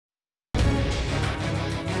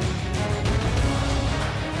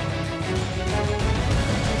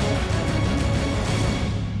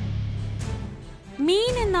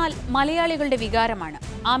മീനെന്നാൽ മലയാളികളുടെ വികാരമാണ്.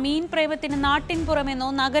 ആ മീൻ പ്രേമത്തിന് നാട്ടിൻ പുറമെന്നോ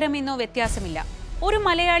നഗരമെന്നോ വ്യത്യാസമില്ല. ഒരു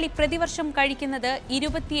മലയാളി പ്രതിവർഷം കഴിക്കുന്നത്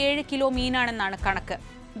 27 കിലോ മീനാണെന്നാണ് കണക്ക്.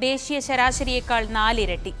 ദേശീയ ശരാശരിയേക്കാൾ 4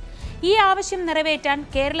 ഇരട്ടി. ഈ ആവശ്യം നിറവേറ്റാൻ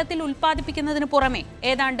കേരളത്തിൽ ഉൽപ്പാദിപ്പിക്കുന്നതിന് പുറമെ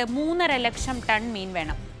ഏതാണ്ട് 3.5 ലക്ഷം ടൺ മീൻ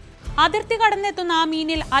വേണം. അതിർത്തി കടന്നെത്തുന്ന ആ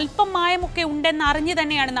മീനിൽ അല്പം മായമൊക്കെ ഉണ്ടെന്ന് അറിഞ്ഞു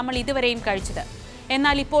തന്നെയാണ് നമ്മൾ ഇതുവരെയും കഴിച്ചത്.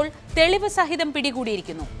 എന്നാൽ ഇപ്പോൾ തെളിവ് സഹിതം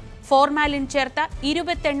പിടികൂടിയിരിക്കുന്നു. ഫോർമാലിൻ ചേർത്ത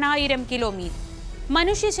 28,000 കിലോ മീൻ.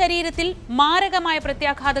 മനുഷ്യ ശരീരത്തിൽ മാരകമായ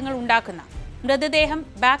പ്രത്യാഘാതങ്ങൾ ഉണ്ടാക്കുന്ന, മൃതദേഹം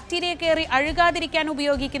ബാക്ടീരിയ കയറി അഴുകാതിരിക്കാൻ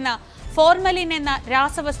ഉപയോഗിക്കുന്ന ഫോർമലിൻ എന്ന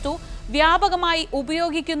രാസവസ്തു വ്യാപകമായി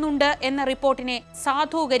ഉപയോഗിക്കുന്നുണ്ട് എന്ന റിപ്പോർട്ടിനെ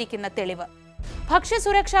സാധൂകരിക്കുന്ന തെളിവ്.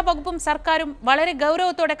 ഭക്ഷ്യസുരക്ഷാ വകുപ്പും സർക്കാരും വളരെ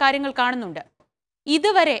ഗൗരവത്തോടെ കാര്യങ്ങൾ കാണുന്നുണ്ട്.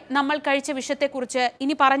 ഇതുവരെ നമ്മൾ കഴിച്ച വിഷത്തെക്കുറിച്ച്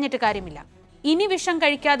ഇനി പറഞ്ഞിട്ട് കാര്യമില്ല. ഇനി വിഷം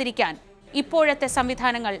കഴിക്കാതിരിക്കാൻ ഇപ്പോഴത്തെ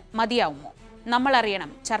സംവിധാനങ്ങൾ മതിയാവുമോ? നമ്മൾ അറിയണം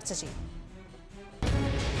ചർച്ച ചെയ്യും.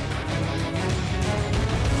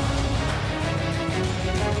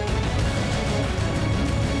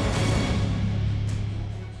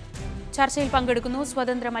 ചർച്ചയിൽ പങ്കെടുക്കുന്നു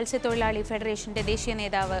സ്വതന്ത്ര മത്സ്യത്തൊഴിലാളി ഫെഡറേഷന്റെ ദേശീയ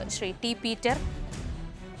നേതാവ് Shri T Peter,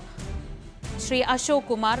 Shri Ashok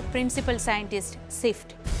Kumar, principal scientist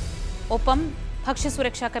Swift. ഒപ്പം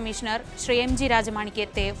ഭക്ഷ്യസുരക്ഷാ കമ്മീഷണർ ശ്രീ MG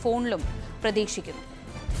രാജമാണിക്യത്തെ ഫോണിലും പ്രതീക്ഷിക്കുന്നു.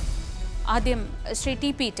 ആദ്യം ശ്രീ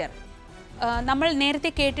ടി പീറ്റർ, നമ്മൾ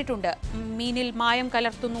നേരത്തെ കേട്ടിട്ടുണ്ട് മീനിൽ മായം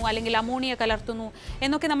കലർത്തുന്നു അല്ലെങ്കിൽ അമോണിയ കലർത്തുന്നു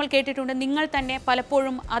എന്നൊക്കെ നമ്മൾ കേട്ടിട്ടുണ്ട്. നിങ്ങൾ തന്നെ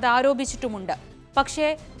പലപ്പോഴും അത് ആരോപിച്ചിട്ടുമുണ്ട്. പക്ഷേ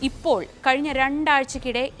ഇപ്പോൾ കഴിഞ്ഞ 2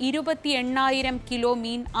 ആഴ്ചക്കിടെ 28,000 കിലോ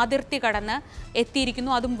മീൻ അതിർത്തി കടന്ന്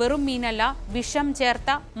എത്തിയിരിക്കുന്നു. അതും വെറും മീനല്ല, വിഷം ചേർത്ത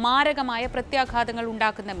മാരകമായ പ്രത്യാഘാതങ്ങൾ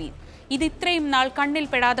ഉണ്ടാക്കുന്ന മീൻ. ഇത് ഇത്രയും നാൾ കണ്ണിൽ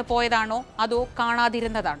പെടാതെ പോയതാണോ അതോ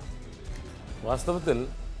കാണാതിരുന്നതാണോ? വാസ്തവത്തിൽ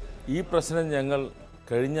ഈ പ്രശ്നം ഞങ്ങൾ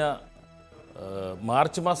കഴിഞ്ഞ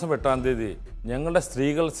മാർച്ച് മാസം 8-ാം തീയതി ഞങ്ങളുടെ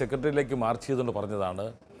സ്ത്രീകൾ സെക്രട്ടറിയിലേക്ക് മാർച്ച് ചെയ്തുകൊണ്ട് പറഞ്ഞതാണ്,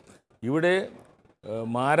 ഇവിടെ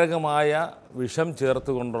മാരകമായ വിഷം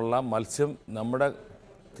ചേർത്തുകൊണ്ടുള്ള മത്സ്യം നമ്മുടെ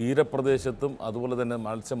തീരപ്രദേശത്തും അതുപോലെ തന്നെ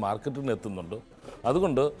മത്സ്യ മാർക്കറ്റിന് എത്തുന്നുണ്ട്.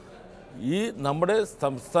 അതുകൊണ്ട് ഈ നമ്മുടെ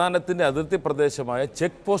സംസ്ഥാനത്തിൻ്റെ അതിർത്തി പ്രദേശമായ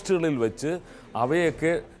ചെക്ക് പോസ്റ്റുകളിൽ വെച്ച്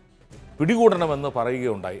അവയൊക്കെ പിടികൂടണമെന്ന്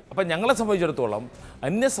പറയുകയുണ്ടായി. അപ്പം ഞങ്ങളെ സംബന്ധിച്ചിടത്തോളം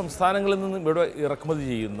അന്യ സംസ്ഥാനങ്ങളിൽ നിന്നും ഇവിടെ ഇറക്കുമതി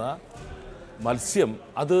ചെയ്യുന്ന മത്സ്യം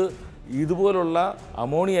അത് ഇതുപോലുള്ള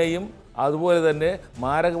അമോണിയയും അതുപോലെ തന്നെ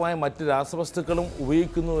മാരകമായ മറ്റ് രാസവസ്തുക്കളും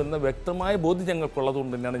ഉപയോഗിക്കുന്നു എന്ന വ്യക്തമായ ബോധ്യം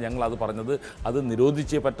ഞങ്ങൾക്കുള്ളതുകൊണ്ട് തന്നെയാണ് ഞങ്ങൾ അത് പറഞ്ഞത്. അത്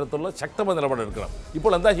നിരോധിച്ചേ പറ്റത്തുള്ള ശക്തമായ നിലപാടെടുക്കണം.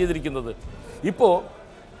 ഇപ്പോൾ എന്താ ചെയ്തിരിക്കുന്നത്? ഇപ്പോൾ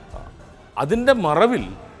അതിൻ്റെ മറവിൽ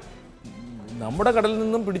നമ്മുടെ കടലിൽ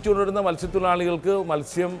നിന്നും പിടിച്ചുകൊണ്ടിരുന്ന മത്സ്യത്തൊഴിലാളികൾക്ക്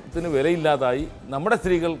മത്സ്യത്തിന് വിലയില്ലാതായി. നമ്മുടെ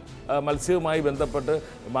സ്ത്രീകൾ മത്സ്യവുമായി ബന്ധപ്പെട്ട്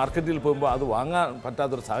മാർക്കറ്റിൽ പോകുമ്പോൾ അത് വാങ്ങാൻ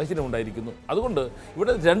പറ്റാത്തൊരു സാഹചര്യം ഉണ്ടായിരിക്കുന്നു. അതുകൊണ്ട്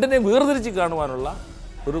ഇവിടെ രണ്ടിനെയും വേർതിരിച്ച് കാണുവാനുള്ള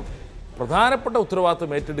ഒരു പ്രധാനപ്പെട്ട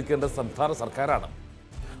ഉത്തരവാദിത്വം ഏറ്റെടുക്കേണ്ട സംസ്ഥാന സർക്കാരാണ്.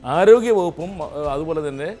 ആരോഗ്യവകുപ്പും അതുപോലെ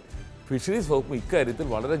തന്നെ ഫിഷറീസ് വകുപ്പും ഇക്കാര്യത്തിൽ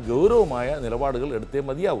വളരെ ഗൗരവമായ നിലപാടുകൾ എടുത്തേ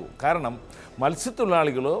മതിയാവൂ. കാരണം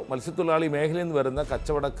മത്സ്യത്തൊഴിലാളികളോ മത്സ്യത്തൊഴിലാളി മേഖലയിൽ നിന്ന് വരുന്ന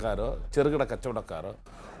കച്ചവടക്കാരോ ചെറുകിട കച്ചവടക്കാരോ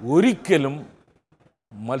ഒരിക്കലും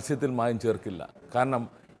മത്സ്യത്തിൽ മായം ചേർക്കില്ല. കാരണം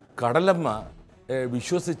കടലമ്മ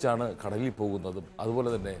വിശ്വസിച്ചാണ് കടലിൽ പോകുന്നതും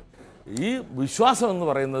അതുപോലെ തന്നെ ഈ വിശ്വാസം എന്ന്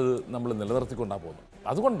പറയുന്നത് നമ്മൾ നിലനിർത്തിക്കൊണ്ടാണ് പോകുന്നത്.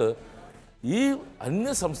 അതുകൊണ്ട് ഈ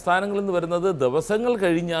അന്യ സംസ്ഥാനങ്ങളിൽ നിന്ന് വരുന്നത് ദിവസങ്ങൾ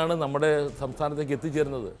കഴിഞ്ഞാണ് നമ്മുടെ സംസ്ഥാനത്തേക്ക്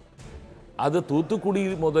എത്തിച്ചേരുന്നത്. അത് തൂത്തുക്കുടി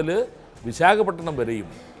മുതൽ വിശാഖപട്ടണം വരെയും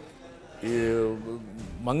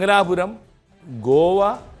മംഗലാപുരം, ഗോവ,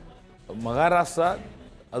 മഹാരാഷ്ട്ര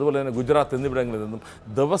അതുപോലെ തന്നെ ഗുജറാത്ത് എന്നിവിടങ്ങളിൽ നിന്നും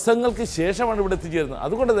ദിവസങ്ങൾക്ക് ശേഷമാണ് ഇവിടെ എത്തിച്ചേരുന്നത്.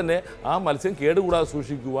 അതുകൊണ്ട് തന്നെ ആ മത്സ്യം കേടുകൂടാതെ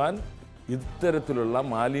സൂക്ഷിക്കുവാൻ ഇത്തരത്തിലുള്ള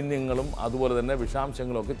മാലിന്യങ്ങളും അതുപോലെ തന്നെ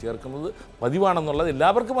വിഷാംശങ്ങളും ഒക്കെ ചേർക്കുന്നത് പതിവാണെന്നുള്ളത്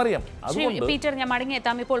എല്ലാവർക്കും അറിയാം. അതുകൊണ്ട് പീറ്റർ, ഞാൻ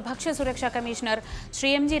മടങ്ങിയെത്താം. ഇപ്പോൾ ഭക്ഷ്യസുരക്ഷാ commissioner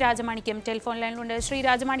Shri MG Rajamanikyam telephone ലൈനിലുണ്ട്. Shri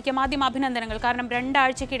Rajamanikyam, ആദ്യം അഭിനന്ദനങ്ങൾ. കാരണം 2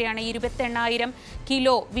 ആഴ്ചക്കിടെയാണ് 28,000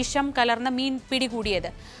 കിലോ വിഷം കലർന്ന മീൻ പിടികൂടിയത്.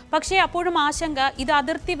 പക്ഷേ അപ്പോഴും ആശങ്ക, ഇത്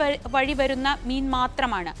അതിർത്തി വഴി വരുന്ന മീൻ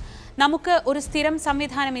മാത്രമാണ്. നമുക്ക് ഒരു സ്ഥിരം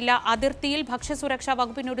സംവിധാനമില്ല. അതിർത്തിയിൽ ഭക്ഷ്യസുരക്ഷാ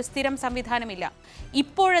വകുപ്പിന് ഒരു സ്ഥിരം സംവിധാനമില്ല.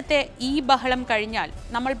 ഇപ്പോഴത്തെ ഈ ബഹളം കഴിഞ്ഞാൽ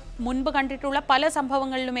നമ്മൾ മുൻപ് കണ്ടിട്ടുള്ള പല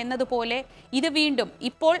സംഭവങ്ങളിലും എന്നതുപോലെ ഇത് വീണ്ടും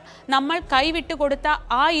ഇപ്പോൾ നമ്മൾ കൈവിട്ടുകൊടുത്ത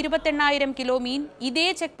ആ 28,000 കിലോ മീൻ ഇതേ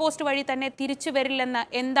ചെക്ക് പോസ്റ്റ് വഴി തന്നെ തിരിച്ചു വരില്ലെന്ന്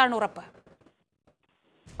എന്താണ് ഉറപ്പ്?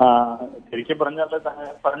 ശരിക്കും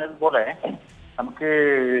പറഞ്ഞതുപോലെ നമുക്ക്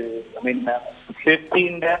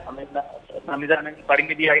സേഫ്റ്റിന്റെ സംവിധാനങ്ങൾ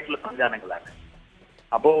പരിമിതിയായിട്ടുള്ള സംവിധാനങ്ങളാണ്.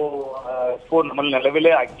 അപ്പോൾ ഇപ്പോൾ നമ്മൾ നിലവിലെ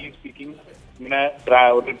ആക്ച്വലി സ്പീക്കിംഗ് ഇങ്ങനെ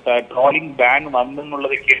ഒരു ട്രോളിംഗ് ബാൻ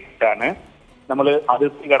വന്നെന്നുള്ളത് കേട്ടിട്ടാണ് നമ്മൾ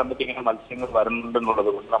അതിർത്തി കടന്നിട്ട് ഇങ്ങനെ മത്സ്യങ്ങൾ വരുന്നുണ്ടെന്നുള്ളത്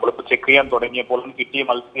കൊണ്ട് നമ്മളിപ്പോൾ ചെക്ക് ചെയ്യാൻ തുടങ്ങിയപ്പോൾ കിട്ടിയ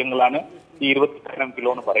മത്സ്യങ്ങളാണ് ഈ 28,000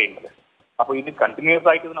 കിലോ എന്ന് പറയുന്നത്. അപ്പോൾ ഇത് കണ്ടിന്യൂസ്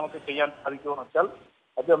ആയിട്ട് നമുക്ക് ചെയ്യാൻ സാധിക്കുമെന്ന് വെച്ചാൽ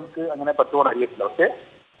അത് നമുക്ക് അങ്ങനെ പറ്റുമോ അറിയത്തില്ല. പക്ഷേ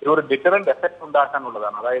ഒരു ഡിറ്ററന്റ് എഫക്ട്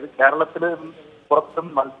ഉണ്ടാക്കാനുള്ളതാണ്. അതായത് കേരളത്തിൽ പുറത്തും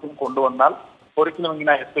മത്സ്യം കൊണ്ടുവന്നാൽ ഒരിക്കലും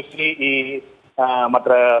ഇങ്ങനെ എസ്പെഷ്യലി ഈ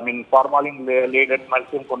ഫോർമാലിൻ-ലേഡ്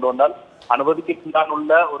മത്സ്യം കൊണ്ടുവന്നാൽ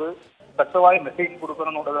അനുവദിക്കില്ല ഒരു വ്യക്തമായ മെസ്സേജ് കൊടുക്കണം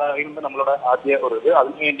എന്നുള്ളതായിരുന്നു നമ്മളുടെ ആദ്യ ഒരു ഇത്.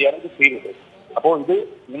 അതിനുവേണ്ടിയാണ് ഇത് ചെയ്യുന്നത്. അപ്പോൾ ഇത്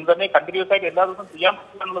ഇന്ന് തന്നെ കണ്ടിന്യൂസ് ആയിട്ട് എല്ലാ ദിവസവും ചെയ്യാൻ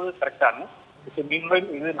പറ്റില്ല എന്നുള്ളത് കറക്റ്റാണ്. പക്ഷെ മീൻവൈൽ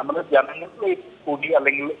ഇത് നമ്മൾ ജനങ്ങൾക്ക് കൂടി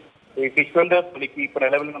അല്ലെങ്കിൽ ഫിഷ് വെൽഡേഴ്സിലേക്ക് ഇപ്പോൾ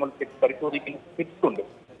നിലവിൽ നമ്മൾ പരിശോധിക്കുന്ന ടിപ്സ് ഉണ്ട്.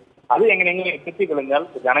 അത് എങ്ങനെയെങ്കിലും എത്തിച്ചു കഴിഞ്ഞാൽ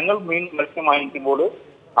ജനങ്ങൾ മീൻ മത്സ്യം വാങ്ങിക്കുമ്പോൾ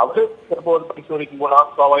അവർ ചിലപ്പോൾ അത് പരിശോധിക്കുമ്പോൾ ആ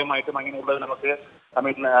സ്വാഭാവികമായിട്ടും അങ്ങനെയുള്ളത് നമുക്ക്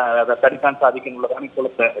തടുക്കാൻ സാധിക്കുന്നുള്ളതാണ്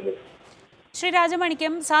ഇപ്പോഴത്തെ ഇത്. ശ്രീ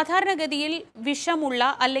രാജമാണിക്യം, സാധാരണഗതിയിൽ വിഷമുള്ള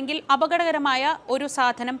അല്ലെങ്കിൽ അപകടകരമായ ഒരു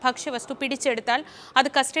സാധനം ഭക്ഷ്യവസ്തു പിടിച്ചെടുത്താൽ അത്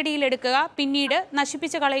കസ്റ്റഡിയിലെടുക്കുക, പിന്നീട്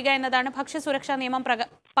നശിപ്പിച്ച് കളയുക എന്നതാണ് ഭക്ഷ്യസുരക്ഷാ നിയമം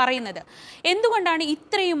പറയുന്നത്. എന്തുകൊണ്ടാണ്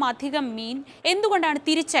ഇത്രയും അധികം മീൻ എന്തുകൊണ്ടാണ്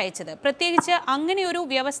തിരിച്ചയച്ചത്? പ്രത്യേകിച്ച് അങ്ങനെയൊരു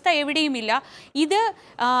വ്യവസ്ഥ എവിടെയുമില്ല. ഇത്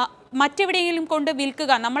മറ്റെവിടെയെങ്കിലും കൊണ്ട്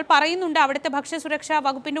വിൽക്കുക, നമ്മൾ പറയുന്നുണ്ട് അവിടുത്തെ ഭക്ഷ്യസുരക്ഷാ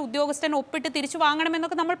വകുപ്പിൻ്റെ ഉദ്യോഗസ്ഥൻ ഒപ്പിട്ട് തിരിച്ചു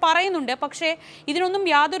വാങ്ങണമെന്നൊക്കെ നമ്മൾ പറയുന്നുണ്ട്. പക്ഷേ ഇതിനൊന്നും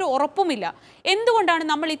യാതൊരു ഉറപ്പുമില്ല. എന്തുകൊണ്ടാണ്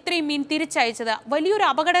നമ്മൾ ഇത്രയും മീൻ തിരിച്ചയച്ചത്? വലിയൊരു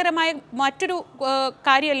അപകടകരമായ മറ്റൊരു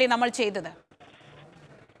കാര്യമല്ലേ നമ്മൾ ചെയ്തത്?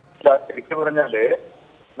 ശരിക്കും പറഞ്ഞാല്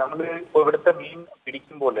നമ്മൾ ഇവിടുത്തെ മീൻ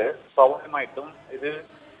പിടിക്കുമ്പോൾ സ്വാഭാവികമായിട്ടും ഇത്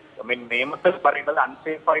നിയമത്തിൽ പറയുന്നത്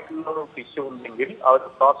അൺസേഫ് ആയിട്ടുള്ള ഒരു ഫിഷ് ഉണ്ടെങ്കിൽ അവർ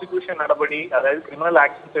പ്രോസിക്യൂഷൻ നടപടി, അതായത് ക്രിമിനൽ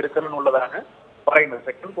ആക്ഷൻസ് എടുക്കണമെന്നുള്ളതാണ് പറയുന്നത്.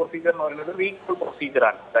 സെക്കൻഡ് പ്രൊസീജിയർ എന്ന് പറയുന്നത് റീകോൾ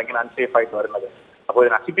പ്രൊസീജിയറാണ് അങ്ങനെ അൺസേഫ് ആയിട്ട് വരുന്നത്. അപ്പോൾ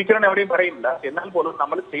നശിപ്പിക്കണം എവിടെയും പറയില്ല. എന്നാൽ പോലും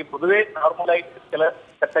നമ്മൾ പൊതുവെ നോർമലായിട്ട് ചില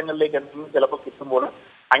ചട്ടങ്ങളിലേക്ക് എന്തെങ്കിലും ചിലപ്പോൾ കിട്ടുമ്പോൾ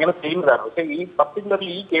അങ്ങനെ ചെയ്യുന്നതാണ്. പക്ഷേ ഈ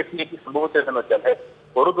പർട്ടിക്കുലർലി ഈ കേസിലേക്ക് സംഭവിച്ചതെന്ന് വെച്ചാൽ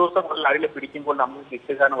ഒരു ദിവസം മുതൽ അതിൽ പിടിക്കുമ്പോൾ നമ്മൾ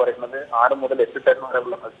ശിക്ഷാന്ന് പറയുന്നത് 6 മുതൽ 8 ടൺ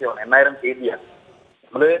വരെയുള്ള മത്സ്യമാണ്. 8000 kg.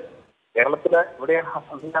 നമ്മള് കേരളത്തിലെ എവിടെയാണ്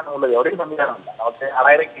സംവിധാനമുള്ളത്? എവിടെയും സംവിധാനമില്ല. നമുക്ക്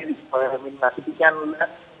 6000 kg നശിപ്പിക്കാനുള്ള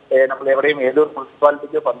നമ്മൾ എവിടെയും ഏതൊരു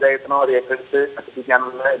മുനിസിപ്പാലിറ്റിക്കോ പഞ്ചായത്തിനോ അത് ഏറ്റെടുത്ത്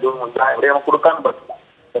നശിപ്പിക്കാനുള്ള ഇതൊന്നും ഇല്ല. എവിടെയും നമുക്ക് കൊടുക്കാനും പറ്റില്ല.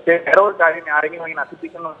 പക്ഷേ വേറെ ഒരു കാര്യം, ആരെങ്കിലും ഇങ്ങനെ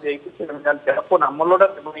നശിപ്പിക്കുന്ന ജയിപ്പിച്ചു കഴിഞ്ഞാൽ ചിലപ്പോൾ നമ്മളുടെ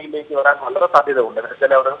വിപണിയിലേക്ക് വരാൻ വളരെ സാധ്യത ഉണ്ട്.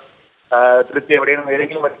 എന്നുവെച്ചാൽ അവർ തിരിച്ച് എവിടെയും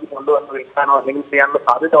ഏതെങ്കിലും വഴിക്ക് കൊണ്ടുവന്ന് വിൽക്കാനോ അല്ലെങ്കിൽ ചെയ്യാനുള്ള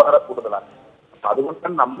സാധ്യത വളരെ കൂടുതലാണ്. അതുകൊണ്ട്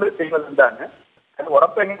നമ്മൾ ചെയ്യുന്നത് എന്താണ്, അത്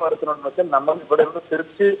ഉറപ്പ് എങ്ങനെ വരുത്തണമെന്ന് വെച്ചാൽ നമ്മൾ ഇവിടെ നിന്ന്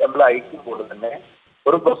തിരിച്ച് നമ്മൾ അയക്കുമ്പോൾ തന്നെ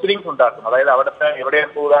ഒരു പ്രൊസീഡിങ്സ് ഉണ്ടാക്കും. അതായത് അവിടുത്തെ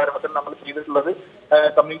എവിടെയാണ് ഉദാഹരണത്തിന് നമ്മൾ ചെയ്തിട്ടുള്ളത്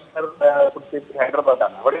കമ്മീഷണർ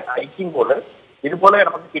ഹൈദരാബാദാണ്. അവിടെ അയക്കുമ്പോൾ ഇതുപോലെ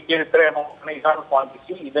നമുക്ക് കിട്ടിയത് ഇത്ര എമൗണ്ടാണ്, ഇതാണ്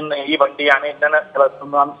ക്വാണ്ടിറ്റി, ഇതിന് ഈ വണ്ടിയാണ് ഇങ്ങനെ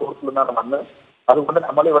സ്ഥലത്തുനിന്നാണ് സോഴ്സിൽ നിന്നാണ് വന്ന്, അതുകൊണ്ട്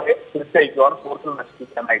നമ്മൾ ഇവിടെ തിരിച്ചയക്കുവാണ് സോഴ്സിൽ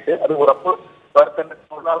നശിപ്പിക്കാനായിട്ട്. അത് ഉറപ്പ്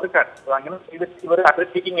വരുത്തേണ്ടവർക്കാണ്. അങ്ങനെ ചെയ്തിട്ട് ഇവർ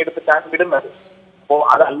അണ്ടർടേക്കിംഗ് എടുത്തിട്ടാണ് വിടുന്നത്. അപ്പോൾ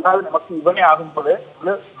അതല്ലാതെ നമുക്ക് ഇവനെ ആകുമ്പോൾ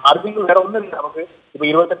നമ്മള് മാർജിനിൽ വേറെ ഒന്നുമില്ല. നമുക്ക് ഇപ്പൊ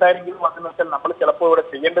 28,000 kg വന്നെന്ന് വെച്ചാൽ നമ്മൾ ചിലപ്പോൾ ഇവിടെ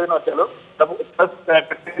ചെയ്യേണ്ടതെന്ന് വെച്ചാൽ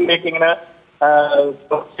കെട്ടിലേക്ക് ഇങ്ങനെ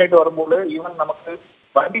തുടർച്ചയായിട്ട് വരുമ്പോൾ ഈവൻ നമുക്ക്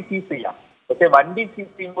വണ്ടി സീസ് ചെയ്യാം. പക്ഷെ വണ്ടി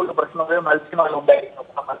സീസ് ചെയ്യുമ്പോൾ പ്രശ്നം മത്സ്യമാണ് ഉണ്ടായിരിക്കും.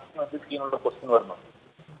 മത്സ്യം എന്ത് ചെയ്യാനുള്ള ക്വസ്റ്റ്യൻ വരുന്നു.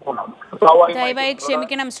 ദയവായി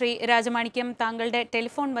ക്ഷമിക്കണം ശ്രീ രാജമാണിക്യം, താങ്കളുടെ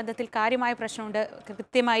ടെലിഫോൺ ബന്ധത്തിൽ കാര്യമായ പ്രശ്നമുണ്ട്,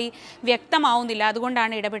 കൃത്യമായി വ്യക്തമാവുന്നില്ല,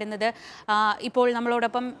 അതുകൊണ്ടാണ് ഇടപെടുന്നത്. ഇപ്പോൾ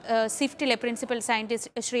നമ്മളോടൊപ്പം സ്വിഫ്റ്റിലെ പ്രിൻസിപ്പൽ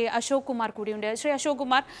സയൻറ്റിസ്റ്റ് ശ്രീ അശോക് കുമാർ കൂടിയുണ്ട്. ശ്രീ അശോക്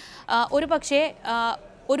കുമാർ, ഒരു പക്ഷേ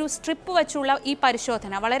ഒരു സ്ട്രിപ്പ് വെച്ചുള്ള ഈ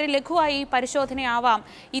പരിശോധന, വളരെ ലഘുവായി ഈ പരിശോധനയാവാം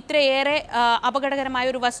ഇത്രയേറെ അപകടകരമായ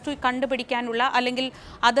ഒരു വസ്തു കണ്ടുപിടിക്കാനുള്ള, അല്ലെങ്കിൽ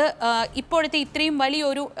അത് ഇപ്പോഴത്തെ ഇത്രയും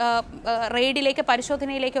വലിയൊരു റെയ്ഡിലേക്ക്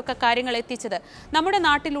പരിശോധനയിലേക്കൊക്കെ കാര്യങ്ങൾ എത്തിച്ചത്. നമ്മുടെ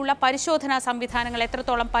നാട്ടിലുള്ള പരിശോധനാ സംവിധാനങ്ങൾ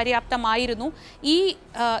എത്രത്തോളം പര്യാപ്തമായിരുന്നു?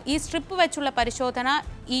 ഈ സ്ട്രിപ്പ് വെച്ചുള്ള പരിശോധന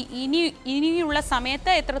ഇനിയുള്ള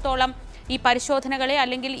സമയത്ത് എത്രത്തോളം ഈ പരിശോധനകളെ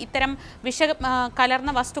അല്ലെങ്കിൽ ഇത്തരം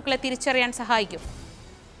കലർന്ന വസ്തുക്കളെ തിരിച്ചറിയാൻ സഹായിക്കും?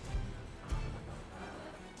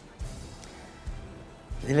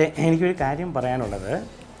 ഇതിൽ എനിക്കൊരു കാര്യം പറയാനുള്ളത്,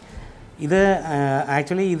 ഇത്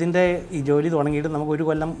ആക്ച്വലി ഇതിൻ്റെ ഈ ജോലി തുടങ്ങിയിട്ട് നമുക്ക് 1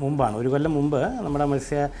 കൊല്ലം മുമ്പാണ്. 1 കൊല്ലം മുമ്പ് നമ്മുടെ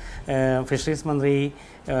ഫിഷറീസ്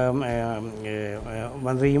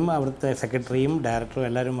മന്ത്രിയും അവിടുത്തെ സെക്രട്ടറിയും ഡയറക്ടറും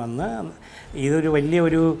എല്ലാവരും വന്ന് ഇതൊരു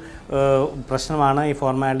വലിയൊരു പ്രശ്നമാണ് ഈ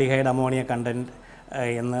ഫോർമാലിഡിഹൈഡ് അമോണിയ കണ്ടൻറ്റ്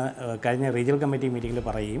എന്ന് കഴിഞ്ഞ റീജിയണൽ കമ്മിറ്റി മീറ്റിങ്ങിൽ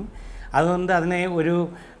പറയും. അതുകൊണ്ട് അതിനെ ഒരു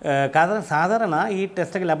സാധാരണ ഈ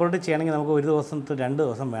ടെസ്റ്റൊക്കെ ലബോറട്ടറി ചെയ്യണമെങ്കിൽ നമുക്ക് 1 ദിവസം to 2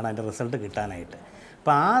 ദിവസം വേണം അതിൻ്റെ റിസൾട്ട് കിട്ടാനായിട്ട്.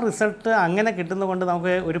 അപ്പോൾ ആ റിസൾട്ട് അങ്ങനെ കിട്ടുന്നതുകൊണ്ട്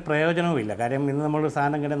നമുക്ക് ഒരു പ്രയോജനവുമില്ല. കാര്യം ഇന്ന് നമ്മളൊരു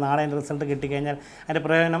സാധനം കിട്ടി നാളെ അതിൻ്റെ റിസൾട്ട് കിട്ടിക്കഴിഞ്ഞാൽ അതിൻ്റെ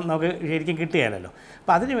പ്രയോജനം നമുക്ക് ശരിക്കും കിട്ടുകയില്ലല്ലോ.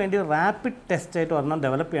 അപ്പോൾ അതിനുവേണ്ടി റാപ്പിഡ് ടെസ്റ്റായിട്ട് ഒരെണ്ണം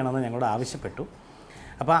ഡെവലപ്പ് ചെയ്യണമെന്ന് ഞങ്ങളോട് ആവശ്യപ്പെട്ടു.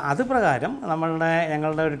 അപ്പോൾ അത് പ്രകാരം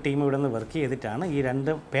ഞങ്ങളുടെ ഒരു ടീം ഇവിടെ നിന്ന് വർക്ക് ചെയ്തിട്ടാണ് ഈ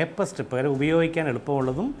 2 പേപ്പർ സ്ട്രിപ്പുകൾ ഉപയോഗിക്കാൻ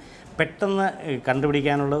എളുപ്പമുള്ളതും പെട്ടെന്ന്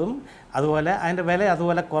കണ്ടുപിടിക്കാനുള്ളതും അതുപോലെ അതിൻ്റെ വില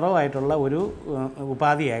അതുപോലെ കുറവായിട്ടുള്ള ഒരു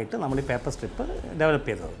ഉപാധിയായിട്ട് നമ്മൾ ഈ പേപ്പർ സ്ട്രിപ്പ് ഡെവലപ്പ്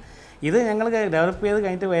ചെയ്തത്. ഇത് ഞങ്ങൾ ഡെവലപ്പ് ചെയ്ത്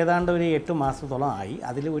കഴിഞ്ഞിട്ട് ഏതാണ്ട് ഒരു 8 മാസത്തോളം ആയി.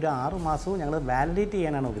 അതിൽ ഒരു 6 മാസവും ഞങ്ങൾ വാലിഡേറ്റ്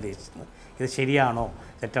ചെയ്യാനാണ് ഉദ്ദേശിച്ചത്. ഇത് ശരിയാണോ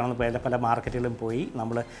തെറ്റാണോ പല മാർക്കറ്റുകളിലും പോയി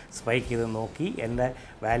നമ്മൾ സ്പൈക്ക് ചെയ്ത് നോക്കി എൻ്റെ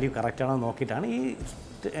വാല്യൂ കറക്റ്റാണോ നോക്കിയിട്ടാണ് ഈ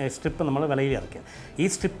സ്ട്രിപ്പ് നമ്മൾ വെളിയിലിറക്കുക. ഈ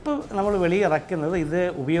സ്ട്രിപ്പ് നമ്മൾ വെളിയിറക്കുന്നത് ഇത്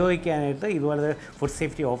ഉപയോഗിക്കാനായിട്ട് ഇതുപോലെ ഫുഡ്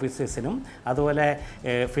സേഫ്റ്റി ഓഫീസേഴ്സിനും അതുപോലെ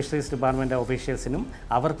ഫിഷറീസ് ഡിപ്പാർട്ട്മെൻറ്റ് ഓഫീഷ്യൽസിനും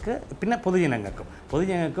അവർക്ക് പിന്നെ പൊതുജനങ്ങൾക്കും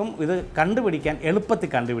ഇത്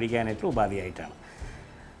എളുപ്പത്തിൽ കണ്ടുപിടിക്കാനായിട്ട് ഉപാധിയായിട്ടാണ്.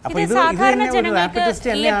 അപ്പോൾ ഇത് തന്നെ ഒരു റാപ്പിഡ് ടെസ്റ്റ്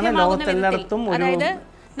തന്നെയാണ് ലോകത്തെല്ലായിടത്തും ഒരു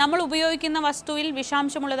നമ്മൾ ഉപയോഗിക്കുന്ന വസ്തുവിൽ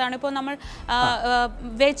വിഷാംശമുള്ളതാണ്. ഇപ്പോൾ നമ്മൾ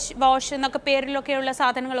വെജ് വാഷ് എന്നൊക്കെ പേരിലൊക്കെയുള്ള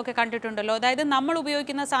സാധനങ്ങളൊക്കെ കണ്ടിട്ടുണ്ടല്ലോ. അതായത് നമ്മൾ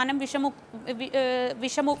ഉപയോഗിക്കുന്ന സാധനം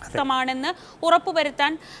വിഷമുക്തമാണെന്ന്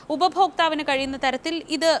ഉറപ്പുവരുത്താൻ ഉപഭോക്താവിന് കഴിയുന്ന തരത്തിൽ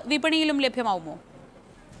ഇത് വിപണിയിലും ലഭ്യമാവുമോ?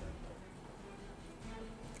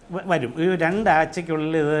 വരും. ഒരു 2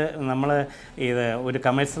 ആഴ്ചയ്ക്കുള്ളിൽ നമ്മൾ ഒരു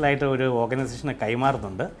കമേഴ്ഷ്യലായിട്ട് ഒരു ഓർഗനൈസേഷനെ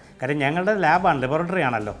കൈമാറുന്നുണ്ട്. കാര്യം ഞങ്ങളുടെ ലബോറട്ടറി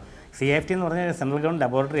ആണല്ലോ. CFT എന്ന് പറഞ്ഞാൽ സെൻട്രൽ ഗവൺമെൻറ്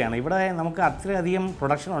ലബോറട്ടറിയാണ്. ഇവിടെ നമുക്ക് അത്രയധികം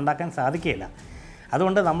പ്രൊഡക്ഷൻ ഉണ്ടാക്കാൻ സാധിക്കില്ല.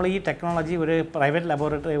 അതുകൊണ്ട് നമ്മൾ ഈ ടെക്നോളജി ഒരു പ്രൈവറ്റ്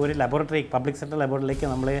ലബോറട്ടറി പബ്ലിക് സെക്ടർ ലബോറട്ടറിയിലേക്ക്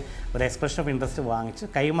നമ്മൾ ഒരു എക്സ്പ്രഷൻ ഓഫ് ഇൻട്രസ്റ്റ് വാങ്ങിച്ച്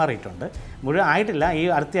കൈമാറിയിട്ടുണ്ട്. മുഴുവൻ ആയിട്ടില്ല, ഈ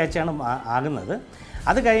അടുത്ത ആഴ്ചയാണ് ആകുന്നത്.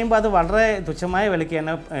 അത് കഴിയുമ്പോൾ അത് വളരെ തുച്ഛമായ വിലയ്ക്ക്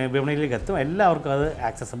തന്നെ വിപണിയിലേക്ക് എത്തും, എല്ലാവർക്കും അത്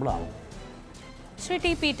ആക്സസിബിൾ ആവും. ശ്രീ ടി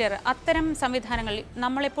പീറ്റർ, അത്തരം സംവിധാനങ്ങൾ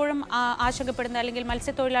നമ്മളെപ്പോഴും ആശങ്കപ്പെടുന്ന അല്ലെങ്കിൽ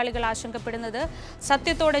മത്സ്യത്തൊഴിലാളികൾ ആശങ്കപ്പെടുന്നത്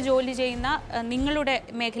സത്യത്തോടെ ജോലി ചെയ്യുന്ന നിങ്ങളുടെ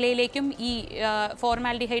മേഖലയിലേക്കും ഈ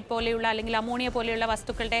ഫോർമാൽഡിഹൈഡ് പോലെയുള്ള അല്ലെങ്കിൽ അമോണിയ പോലെയുള്ള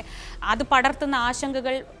വസ്തുക്കളുടെ അത് പടർത്തുന്ന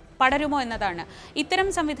ആശങ്കകൾ പടരുമോ എന്നതാണ്. ഇത്തരം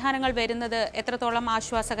സംവിധാനങ്ങൾ വരുന്നത് എത്രത്തോളം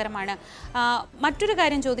ആശ്വാസകരമാണ്? മറ്റൊരു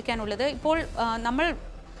കാര്യം ചോദിക്കാനുള്ളത്, ഇപ്പോൾ നമ്മൾ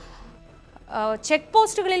ചെക്ക്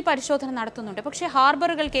പോസ്റ്റുകളിൽ പരിശോധന നടത്തുന്നുണ്ട്. പക്ഷേ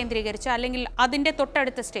ഹാർബറുകൾ കേന്ദ്രീകരിച്ച് അല്ലെങ്കിൽ അതിൻ്റെ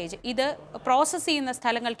തൊട്ടടുത്ത സ്റ്റേജ് ഇത് പ്രോസസ്സ് ചെയ്യുന്ന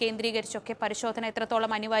സ്ഥലങ്ങൾ കേന്ദ്രീകരിച്ചൊക്കെ പരിശോധന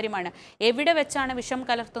എത്രത്തോളം അനിവാര്യമാണ്? എവിടെ വെച്ചാണ് വിഷം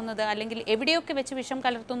കലർത്തുന്നത് അല്ലെങ്കിൽ എവിടെയൊക്കെ വെച്ച് വിഷം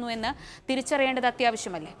കലർത്തുന്നു എന്ന് തിരിച്ചറിയേണ്ടത്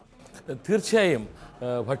അത്യാവശ്യമല്ലേ? തീർച്ചയായും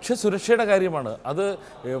ഭക്ഷ്യസുരക്ഷയുടെ കാര്യമാണ് അത്.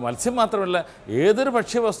 മത്സ്യം മാത്രമല്ല, ഏതൊരു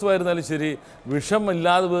ഭക്ഷ്യവസ്തുവായിരുന്നാലും ശരി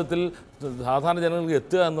വിഷമില്ലാത്ത വിധത്തിൽ സാധാരണ ജനങ്ങൾക്ക്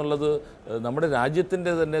എത്തുക എന്നുള്ളത് നമ്മുടെ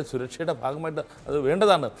രാജ്യത്തിൻ്റെ തന്നെ സുരക്ഷയുടെ ഭാഗമായിട്ട് അത്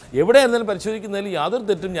വേണ്ടതാണ്. എവിടെയായിരുന്നാലും പരിശോധിക്കുന്നതിൽ യാതൊരു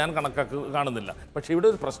തെറ്റും ഞാൻ കാണുന്നില്ല. പക്ഷേ ഇവിടെ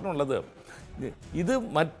ഒരു പ്രശ്നമുള്ളത്, ഇത്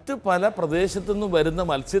മറ്റ് പല പ്രദേശത്തു നിന്നും വരുന്ന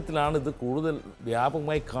മത്സ്യത്തിലാണ് ഇത് കൂടുതൽ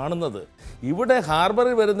വ്യാപകമായി കാണുന്നത്. ഇവിടെ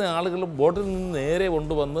ഹാർബറിൽ വരുന്ന ആളുകൾ ബോട്ടിൽ നിന്ന് നേരെ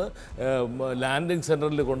കൊണ്ടുവന്ന് ലാൻഡിംഗ്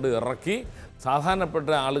സെൻറ്ററിൽ കൊണ്ട് ഇറക്കി സാധാരണപ്പെട്ട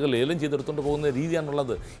ആളുകൾ ലേലം ചെയ്തെടുത്തുകൊണ്ട് പോകുന്ന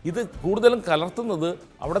രീതിയാണുള്ളത്. ഇത് കൂടുതലും കലർത്തുന്നത്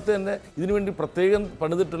അവിടുത്തെ തന്നെ ഇതിനുവേണ്ടി പ്രത്യേകം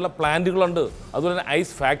പണിതിട്ടുള്ള പ്ലാന്റുകളുണ്ട്, അതുപോലെ തന്നെ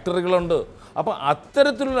ഐസ് ഫാക്ടറികളുണ്ട്. അപ്പോൾ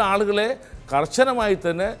അത്തരത്തിലുള്ള ആളുകളെ കർശനമായി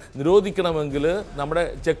തന്നെ നിരോധിക്കണമെങ്കിൽ നമ്മുടെ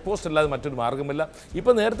ചെക്ക് പോസ്റ്റ് അല്ലാതെ മറ്റൊരു മാർഗമില്ല.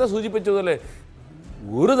 ഇപ്പം നേരത്തെ സൂചിപ്പിച്ചതുപോലെ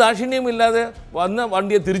ഒരു ദാക്ഷിണ്യമില്ലാതെ വന്ന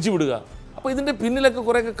വണ്ടിയെ തിരിച്ചു വിടുക. അപ്പോൾ ഇതിൻ്റെ പിന്നിലൊക്കെ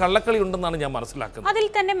കുറേയൊക്കെ കള്ളക്കളി ഉണ്ടെന്നാണ് ഞാൻ മനസ്സിലാക്കുന്നത്. അതിൽ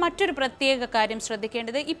തന്നെ മറ്റൊരു പ്രത്യേക കാര്യം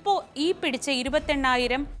ശ്രദ്ധിക്കേണ്ടത്, ഇപ്പോൾ ഈ പിടിച്ച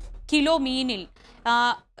 28,000 കിലോ മീനിൽ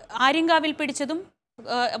ആര്യങ്കാവിൽ പിടിച്ചതും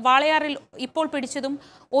വാളയാറിൽ ഇപ്പോൾ പിടിച്ചതും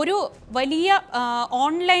ഒരു വലിയ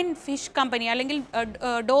ഓൺലൈൻ ഫിഷ് കമ്പനി അല്ലെങ്കിൽ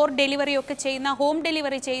ഡോർ ഡെലിവറി ഒക്കെ ചെയ്യുന്ന ഹോം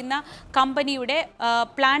ഡെലിവറി ചെയ്യുന്ന കമ്പനിയുടെ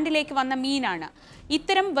പ്ലാന്റിലേക്ക് വന്ന മീനാണ്.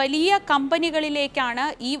 ഇത്തരം വലിയ കമ്പനികളിലേക്കാണ്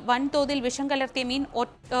ഈ വൻതോതിൽ വിഷം കലർത്തിയ മീൻ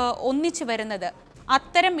ഒന്നിച്ചു വരുന്നത്.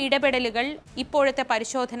 അത്തരം ഇടപെടലുകൾ ഇപ്പോഴത്തെ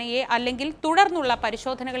പരിശോധനയെ അല്ലെങ്കിൽ തുടർന്നുള്ള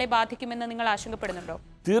പരിശോധനകളെ ബാധിക്കുമെന്ന് നിങ്ങൾ ആശങ്കപ്പെടുന്നുണ്ടോ?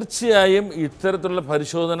 തീർച്ചയായും ഇത്തരത്തിലുള്ള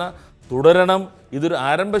പരിശോധന തുടരണം. ഇതൊരു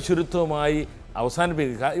ആരംഭശുരുത്വമായി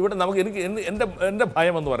അവസാനിപ്പിക്കുക. ഇവിടെ എൻ്റെ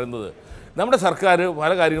ഭയം എന്ന് പറയുന്നത്, നമ്മുടെ സർക്കാർ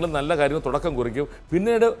പല കാര്യങ്ങളും നല്ല കാര്യങ്ങൾ തുടക്കം കുറിക്കും,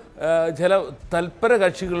 പിന്നീട് ചില തൽപര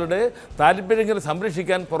കക്ഷികളുടെ താല്പര്യങ്ങളെ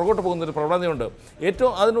സംരക്ഷിക്കാൻ പുറകോട്ട് പോകുന്നൊരു പ്രവണതയുണ്ട്.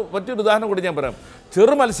 അതിന് മറ്റൊരു ഉദാഹരണം കൂടി ഞാൻ പറയാം.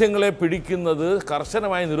 ചെറു മത്സ്യങ്ങളെ പിടിക്കുന്നത്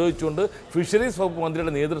കർശനമായി നിരോധിച്ചുകൊണ്ട് ഫിഷറീസ് വകുപ്പ്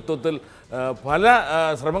മന്ത്രിയുടെ നേതൃത്വത്തിൽ പല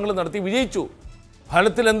ശ്രമങ്ങളും നടത്തി വിജയിച്ചു.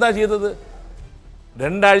 ഫലത്തിൽ എന്താ ചെയ്തത്?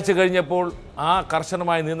 2 ആഴ്ച കഴിഞ്ഞപ്പോൾ ആ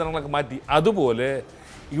കർശനമായ നിയന്ത്രണങ്ങളൊക്കെ മാറ്റി. അതുപോലെ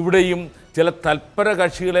ഇവിടെയും ചില തൽപര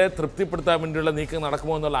കക്ഷികളെ തൃപ്തിപ്പെടുത്താൻ വേണ്ടിയുള്ള നീക്കം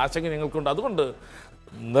നടക്കുമോ എന്നുള്ള ആശങ്ക ഞങ്ങൾക്കുണ്ട്. അതുകൊണ്ട്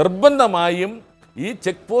നിർബന്ധമായും ഈ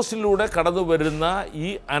ചെക്ക് പോസ്റ്റിലൂടെ കടന്നു വരുന്ന ഈ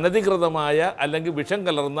അനധികൃതമായ അല്ലെങ്കിൽ വിഷം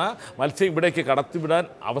കലർന്ന മത്സ്യം ഇവിടേക്ക് കടത്തിവിടാൻ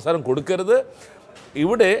അവസരം കൊടുക്കരുത്.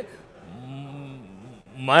 ഇവിടെ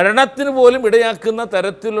മരണത്തിന് പോലും ഇടയാക്കുന്ന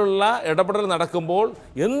തരത്തിലുള്ള ഇടപെടൽ നടക്കുമ്പോൾ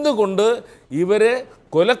എന്തുകൊണ്ട് ഇവരെ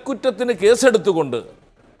കൊലക്കുറ്റത്തിന് കേസെടുത്തുകൊണ്ട്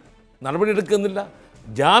നടപടിയെടുക്കുന്നില്ല?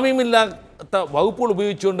 ജാമ്യമില്ലാത്ത വകുപ്പുകൾ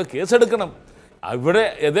ഉപയോഗിച്ചുകൊണ്ട് കേസെടുക്കണം. ഇവിടെ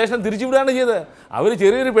യഥേഷ്ടം തിരിച്ചുവിടുകയാണ് ചെയ്തത്. അവർ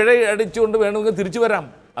ചെറിയൊരു പിഴ അടിച്ചുകൊണ്ട് വേണമെങ്കിൽ തിരിച്ചു വരാം.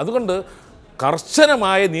 അതുകൊണ്ട്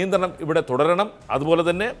കർശനമായ നിയന്ത്രണം ഇവിടെ തുടരണം. അതുപോലെ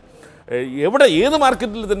തന്നെ ഏത്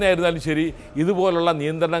മാർക്കറ്റിൽ തന്നെ ആയിരുന്നാലും ശരി ഇതുപോലുള്ള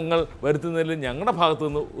നിയന്ത്രണങ്ങൾ വരുത്തുന്നതിൽ ഞങ്ങളുടെ ഭാഗത്തു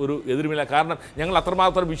നിന്ന് ഒരു എതിരുമില്ല. കാരണം ഞങ്ങൾ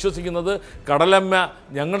അത്രമാത്രം വിശ്വസിക്കുന്നത്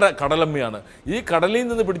ഞങ്ങളുടെ കടലമ്മയാണ്. ഈ കടലിൽ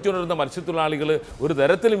നിന്ന് പിടിച്ചുകൊണ്ടിരുന്ന മത്സ്യത്തൊഴിലാളികൾ ഒരു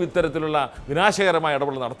തരത്തിലും ഇത്തരത്തിലുള്ള വിനാശകരമായ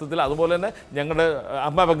ഇടപെടൽ നടത്തത്തില്ല. അതുപോലെ തന്നെ ഞങ്ങളുടെ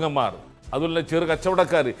അമ്മപെങ്ങന്മാർ, അതുപോലെ ചെറു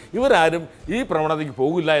കച്ചവടക്കാർ, ഇവരാരും ഈ പ്രവണതയ്ക്ക്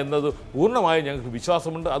പോകില്ല എന്നത് പൂർണ്ണമായും ഞങ്ങൾക്ക്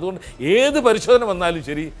വിശ്വാസമുണ്ട്. അതുകൊണ്ട് ഏത് പരിശോധന വന്നാലും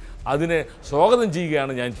ശരി അതിനെ സ്വാഗതം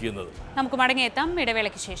ചെയ്യുകയാണ് ഞാൻ ചെയ്യുന്നത്. നമുക്ക് മടങ്ങിയെത്താം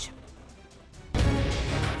ഇടവേളയ്ക്ക് ശേഷം.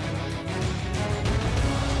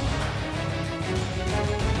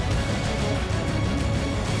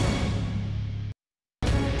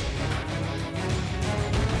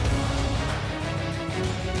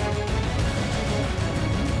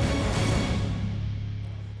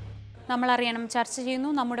 നമ്മളറിയണം ചർച്ച ചെയ്യുന്നു.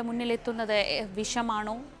 നമ്മുടെ മുന്നിലെത്തുന്നത്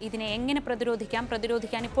വിഷമാണോ, ഇതിനെ എങ്ങനെ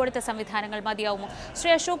പ്രതിരോധിക്കാൻ ഇപ്പോഴത്തെ സംവിധാനങ്ങൾ മതിയാവുമോ? ശ്രീ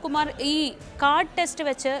അശോക് കുമാർ, ഈ കാർഡ് ടെസ്റ്റ്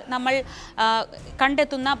വെച്ച് നമ്മൾ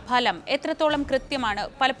കണ്ടെത്തുന്ന ഫലം എത്രത്തോളം കൃത്യമാണ്?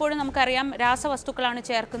 പലപ്പോഴും നമുക്കറിയാം രാസവസ്തുക്കളാണ്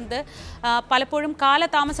ചേർക്കുന്നത്, പലപ്പോഴും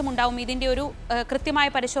കാലതാമസം ഉണ്ടാവും, ഇതിൻ്റെ ഒരു കൃത്യമായ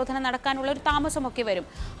പരിശോധന നടക്കാനുള്ള ഒരു താമസമൊക്കെ വരും.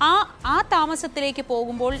 ആ താമസത്തിലേക്ക്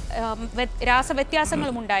പോകുമ്പോൾ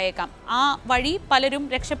രാസവ്യത്യാസങ്ങളും ഉണ്ടായേക്കാം, ആ വഴി പലരും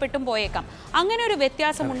രക്ഷപ്പെട്ടും പോയേക്കാം. അങ്ങനെ ഒരു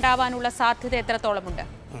വ്യത്യാസം ഉണ്ടാവാനുള്ള സാധ്യത എത്രത്തോളമുണ്ട്?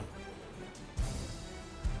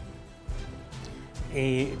 ഈ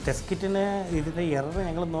ടെസ്റ്റ് കിറ്റിന് ഇതിൻ്റെ എറർ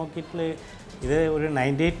ഞങ്ങൾ നോക്കിയിട്ട് ഇത് ഒരു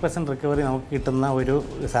 98% റിക്കവറി നമുക്ക് കിട്ടുന്ന ഒരു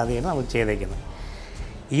സാധ്യതയാണ് നമ്മൾ ചെയ്തേക്കുന്നത്.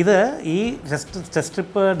 ഇത് ഈ ടെസ്റ്റ്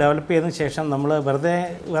സ്ട്രിപ്പ് ഡെവലപ്പ് ചെയ്തതിന് ശേഷം നമ്മൾ വെറുതെ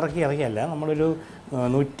ഇറക്കിയല്ല, നമ്മളൊരു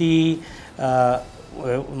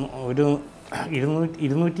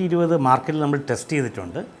 220 മാർക്കിൽ നമ്മൾ ടെസ്റ്റ്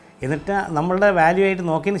ചെയ്തിട്ടുണ്ട്. എന്നിട്ട് നമ്മളുടെ വാല്യൂ ആയിട്ട്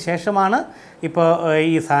നോക്കിയതിന് ശേഷമാണ് ഇപ്പോൾ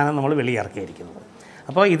ഈ സാധനം നമ്മൾ വെളിയിറക്കിയിരിക്കുന്നത്.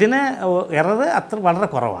 അപ്പോൾ ഇതിന് എറർ വളരെ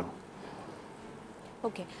കുറവാണ്.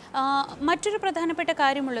 ഓക്കെ, മറ്റൊരു പ്രധാനപ്പെട്ട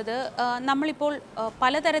കാര്യമുള്ളത്, നമ്മളിപ്പോൾ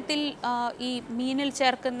പലതരത്തിൽ ഈ മീനിൽ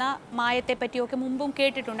ചേർക്കുന്ന മായത്തെ പറ്റിയൊക്കെ മുമ്പും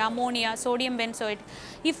കേട്ടിട്ടുണ്ട്, അമോണിയ, സോഡിയം ബെൻസോയേറ്റ്.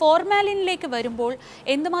 ഈ ഫോർമാലിനിലേക്ക് വരുമ്പോൾ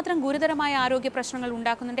എന്തുമാത്രം ഗുരുതരമായ ആരോഗ്യ പ്രശ്നങ്ങൾ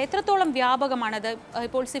ഉണ്ടാക്കുന്നുണ്ട്? എത്രത്തോളം വ്യാപകമാണത്?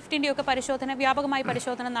 ഇപ്പോൾ സ്വിഫ്റ്റിൻ്റെയൊക്കെ വ്യാപകമായി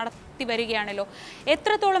പരിശോധന നടത്തി വരികയാണല്ലോ.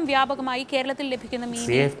 എത്രത്തോളം വ്യാപകമായി കേരളത്തിൽ ലഭിക്കുന്ന മീൻ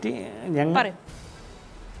പറയും?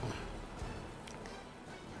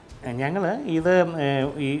 ഞങ്ങൾ ഇത്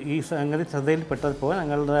ഈ സംഗതി ശ്രദ്ധയിൽപ്പെട്ടപ്പോൾ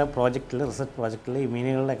ഞങ്ങളുടെ റിസർച്ച് പ്രോജക്റ്റിൽ ഈ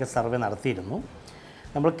മീനുകളുടെയൊക്കെ സർവേ നടത്തിയിരുന്നു.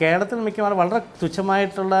 നമ്മൾ കേരളത്തിൽ മിക്കവാറും വളരെ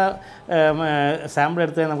തുച്ഛമായിട്ടുള്ള സാമ്പിൾ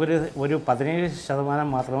എടുത്ത് നമുക്കൊരു 17%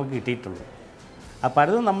 മാത്രമേ കിട്ടിയിട്ടുള്ളൂ. അപ്പോൾ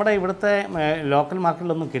അത് നമ്മുടെ ഇവിടുത്തെ ലോക്കൽ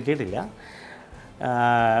മാർക്കറ്റിലൊന്നും കിട്ടിയിട്ടില്ല.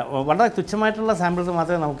 വളരെ തുച്ഛമായിട്ടുള്ള സാമ്പിൾസ്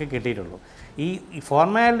മാത്രമേ നമുക്ക് കിട്ടിയിട്ടുള്ളൂ. ഈ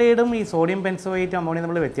ഫോർമാലിഡും ഈ സോഡിയം ബെൻസോയേറ്റ് അമോണിയ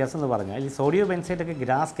നമ്മൾ വ്യത്യാസം എന്ന് പറഞ്ഞാൽ, ഈ സോഡിയം ബെൻസോയേറ്റ് ഒക്കെ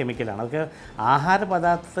ഗ്രാസ് കെമിക്കലാണ്, അതൊക്കെ ആഹാര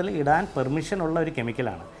പദാർത്ഥത്തിൽ ഇടാൻ പെർമിഷൻ ഉള്ള ഒരു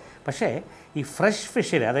കെമിക്കലാണ്. പക്ഷേ ഈ ഫ്രഷ്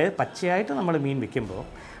ഫിഷിൽ, അതായത് പച്ചയായിട്ട് നമ്മൾ മീൻ വിൽക്കുമ്പോൾ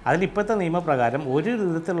അതിലിപ്പോഴത്തെ നിയമപ്രകാരം ഒരു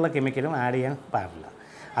വിധത്തിലുള്ള കെമിക്കലും ആഡ് ചെയ്യാൻ പാടില്ല.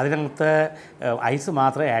 അതിനകത്ത് ഐസ്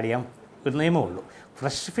മാത്രമേ ആഡ് ചെയ്യാൻ ഒരു നിയമമുള്ളൂ.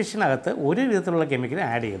 ഫ്രഷ് ഫിഷിനകത്ത് ഒരു വിധത്തിലുള്ള കെമിക്കൽ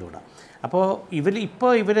ആഡ് ചെയ്തുകൂടാ. അപ്പോൾ ഇവർ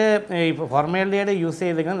ഫോർമാലിഡൈഡ് യൂസ്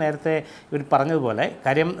ചെയ്തിരിക്കുന്നത് നേരത്തെ ഇവർ പറഞ്ഞതുപോലെ,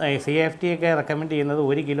 കാര്യം CFT ഒക്കെ റെക്കമെൻഡ് ചെയ്യുന്നത്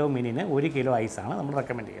 1 കിലോ മീനിന് 1 കിലോ ഐസാണ് നമ്മൾ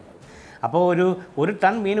റെക്കമെൻഡ് ചെയ്യുന്നത്. അപ്പോൾ ഒരു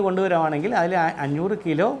ടൺ മീൻ കൊണ്ടുവരുവാണെങ്കിൽ അതിൽ 500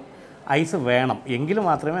 കിലോ ഐസ് വേണം, എങ്കിൽ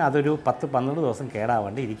മാത്രമേ അതൊരു 10-12 ദിവസം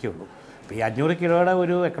കേടാവാണ്ട് ഇരിക്കുകയുള്ളൂ. അപ്പോൾ ഈ 500 കിലോയുടെ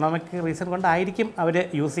ഒരു എക്കണോമിക് റീസൺ കൊണ്ടായിരിക്കും അവർ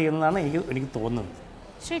യൂസ് ചെയ്യുന്നതാണ് എനിക്ക് തോന്നുന്നത്.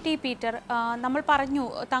 ശ്രീ ടി പീറ്റർ, നമ്മൾ പറഞ്ഞു,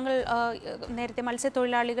 താങ്കൾ നേരത്തെ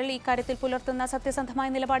മത്സ്യത്തൊഴിലാളികൾ ഈ കാര്യത്തിൽ പുലർത്തുന്ന സത്യസന്ധമായ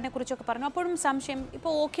നിലപാടിനെ കുറിച്ചൊക്കെ പറഞ്ഞു. അപ്പോഴും സംശയം,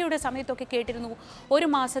 ഇപ്പോൾ ഓക്കെയുടെ സമയത്തൊക്കെ കേട്ടിരുന്നു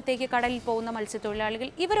 1 മാസത്തേക്ക് കടലിൽ പോകുന്ന മത്സ്യത്തൊഴിലാളികൾ,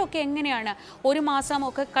 ഇവരൊക്കെ എങ്ങനെയാണ് 1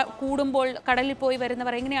 മാസമൊക്കെ കൂടുമ്പോൾ കടലിൽ പോയി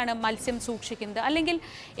വരുന്നവർ എങ്ങനെയാണ് മത്സ്യം സൂക്ഷിക്കുന്നത്? അല്ലെങ്കിൽ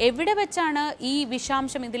എവിടെ വെച്ചാണ് ഈ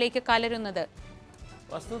വിഷാംശം ഇതിലേക്ക് കലരുന്നത്?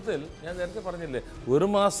 വാസ്തവത്തിൽ ഞാൻ നേരത്തെ പറഞ്ഞില്ലേ,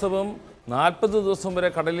 1 മാസവും 40 ദിവസം വരെ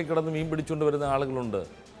കടലിൽ കിടന്ന് മീൻ പിടിച്ചുകൊണ്ട് വരുന്ന ആളുകളുണ്ട്.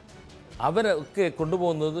 അവരൊക്കെ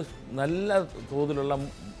കൊണ്ടുപോകുന്നത് നല്ല തോതിലുള്ള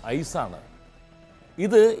ഐസാണ്.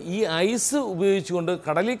 ഈ ഐസ് ഉപയോഗിച്ചുകൊണ്ട്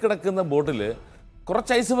കടലിൽ കിടക്കുന്ന ബോട്ടിൽ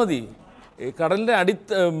കുറച്ച് ഐസ് മതി.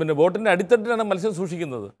 കടലിൻ്റെ ബോട്ടിൻ്റെ അടിത്തട്ടിലാണ് മത്സ്യം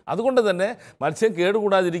സൂക്ഷിക്കുന്നത്. അതുകൊണ്ട് തന്നെ മത്സ്യം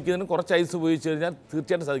കേടുകൂടാതിരിക്കുന്നതിന് കുറച്ച് ഐസ് ഉപയോഗിച്ച് കഴിഞ്ഞാൽ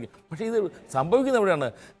തീർച്ചയായിട്ടും സാധിക്കും. പക്ഷേ ഇത് സംഭവിക്കുന്നത് എവിടെയാണ്?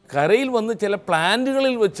 കരയിൽ വന്ന് ചില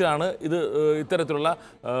പ്ലാന്റുകളിൽ വെച്ചാണ് ഇത്തരത്തിലുള്ള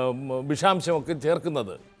വിഷാംശമൊക്കെ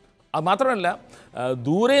ചേർക്കുന്നത്. അത് മാത്രമല്ല,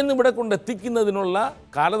 ദൂരെ നിന്ന് ഇവിടെ കൊണ്ടെത്തിക്കുന്നതിനുള്ള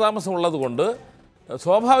കാലതാമസം ഉള്ളതുകൊണ്ട്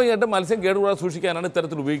സ്വാഭാവികമായിട്ടും മത്സ്യം കേടുകൂടാതെ സൂക്ഷിക്കാനാണ്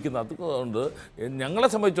ഇത്തരത്തിൽ ഉപയോഗിക്കുന്നത്. അതുകൊണ്ട് ഞങ്ങളെ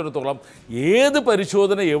സംബന്ധിച്ചിടത്തോളം ഏത്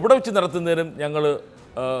പരിശോധന എവിടെ വെച്ച് നടത്തുന്നതിനും ഞങ്ങൾ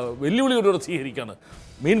വെല്ലുവിളിയോട് സ്വീകരിക്കുകയാണ്.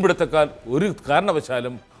 മീൻപിടുത്തക്കാർ ഒരു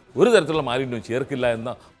കാരണവശാലും ഒരു തരത്തിലുള്ള മാലിന്യവും ചേർക്കില്ല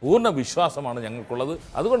എന്ന പൂർണ്ണ വിശ്വാസമാണ് ഞങ്ങൾക്കുള്ളത്.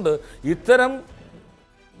 അതുകൊണ്ട് ഇത്തരം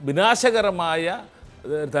വിനാശകരമായ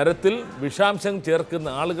തരത്തിൽ വിഷാംശം ചേർക്കുന്ന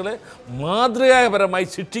ആളുകളെ മാതൃകാപരമായി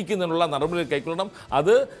ശിക്ഷിക്കുന്നതിനുള്ള നടപടികൾ കൈക്കൊള്ളണം.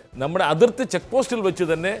 അത് നമ്മുടെ അതിർത്തി ചെക്ക് പോസ്റ്റിൽ വെച്ച്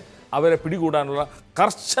തന്നെ അവരെ പിടികൂടാനുള്ള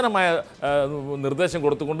കർശനമായ നിർദ്ദേശം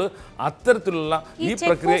കൊടുത്തുകൊണ്ട് അത്തരത്തിലുള്ള ഈ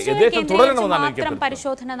പ്രക്രിയ യഥേഷ്ടം തുടരണമെന്നാണ് എനിക്ക്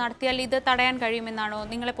പരിശോധന നടത്തിയാൽ ഇത് തടയാൻ കഴിയുമെന്നാണോ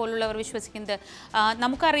നിങ്ങളെ പോലുള്ളവർ വിശ്വസിക്കുന്നത്?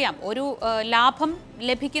 നമുക്കറിയാം, ഒരു ലാഭം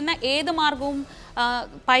ലഭിക്കുന്ന ഏത് മാർഗവും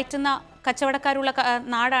പയറ്റുന്ന കച്ചവടക്കാരുള്ള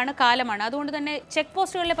നാടാണ്, കാലമാണ്. അതുകൊണ്ട് തന്നെ ചെക്ക്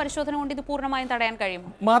പോസ്റ്റുകളിലെ പരിശോധന കൊണ്ട് ഇത് പൂർണ്ണമായും തടയാൻ കഴിയുമോ?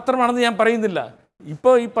 മാത്രമാണെന്ന് ഞാൻ പറയുന്നില്ല.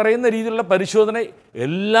 ഇപ്പോൾ ഈ പറയുന്ന രീതിയിലുള്ള പരിശോധന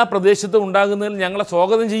എല്ലാ പ്രദേശത്തും ഉണ്ടാകുന്നതിൽ ഞങ്ങളെ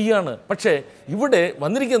സ്വാഗതം ചെയ്യുകയാണ്. പക്ഷേ ഇവിടെ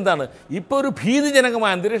വന്നിരിക്കുന്നത് എന്താണ്? ഇപ്പോൾ ഒരു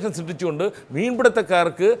ഭീതിജനകമായ അന്തരീക്ഷം സൃഷ്ടിച്ചുകൊണ്ട്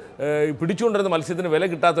മീൻപിടുത്തക്കാർക്ക് പിടിച്ചുകൊണ്ടിരുന്ന മത്സ്യത്തിന് വില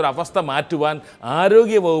കിട്ടാത്തൊരവസ്ഥ മാറ്റുവാൻ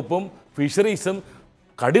ആരോഗ്യ വകുപ്പും ഫിഷറീസും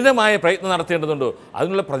കഠിനമായ പ്രയത്നം നടത്തേണ്ടതുണ്ട്.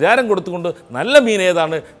 അതിനുള്ള പ്രചാരം കൊടുത്തുകൊണ്ട് നല്ല മീൻ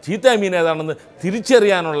ഏതാണ്, ചീത്ത മീൻ ഏതാണെന്ന്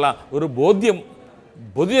തിരിച്ചറിയാനുള്ള ഒരു ബോധ്യം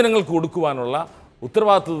പൊതുജനങ്ങൾക്ക് കൊടുക്കുവാനുള്ള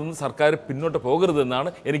ഉത്തരവാദിത്തത്തിൽ നിന്ന് സർക്കാർ പിന്നോട്ട്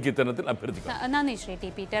പോകരുതെന്നാണ് എനിക്ക് ഇത്തരത്തിൽ അഭ്യർത്ഥിക്കുന്നത്. നന്ദി ശ്രീ ടി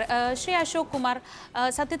പീറ്റർ. ശ്രീ അശോക് കുമാർ,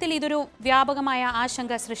 സത്യത്തിൽ ഇതൊരു വ്യാപകമായ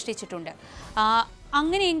ആശങ്ക സൃഷ്ടിച്ചിട്ടുണ്ട്.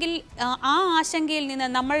 അങ്ങനെയെങ്കിൽ ആ ആശങ്കയിൽ നിന്ന്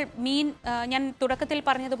നമ്മൾ മീൻ, ഞാൻ തുടക്കത്തിൽ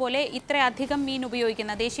പറഞ്ഞതുപോലെ ഇത്രയധികം മീൻ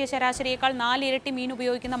ഉപയോഗിക്കുന്ന, ദേശീയ ശരാശരിയേക്കാൾ 4 ഇരട്ടി മീൻ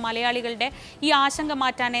ഉപയോഗിക്കുന്ന മലയാളികളുടെ ഈ ആശങ്ക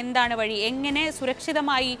മാറ്റാൻ എന്താണ് വഴി? എങ്ങനെ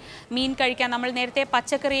സുരക്ഷിതമായി മീൻ കഴിക്കാൻ? നമ്മൾ നേരത്തെ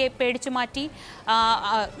പച്ചക്കറിയെ പേടിച്ചു മാറ്റി,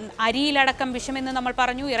 അരിയിലടക്കം വിഷമെന്ന് നമ്മൾ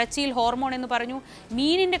പറഞ്ഞു, ഇറച്ചിയിൽ ഹോർമോൺ എന്ന് പറഞ്ഞു.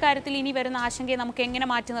 മീനിൻ്റെ കാര്യത്തിൽ ഇനി വരുന്ന ആശങ്കയെ നമുക്ക് എങ്ങനെ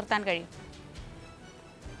മാറ്റി നിർത്താൻ കഴിയും?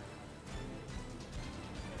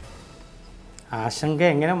 ആശങ്ക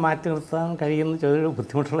എങ്ങനെ മാറ്റി നിർത്താൻ കഴിയുമെന്ന് ചോദ്യം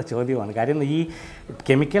ബുദ്ധിമുട്ടുള്ള ചോദ്യമാണ്. കാര്യം ഈ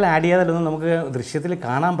കെമിക്കൽ ആഡ് ചെയ്താലൊന്നും നമുക്ക് ദൃശ്യത്തിൽ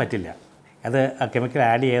കാണാൻ പറ്റില്ല. അത് ആ കെമിക്കൽ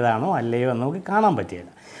ആഡ് ചെയ്തതാണോ അല്ലയോ എന്ന് നമുക്ക് കാണാൻ പറ്റില്ല.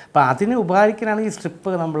 അപ്പോൾ അതിന് ഉപകരിക്കാനാണ് ഈ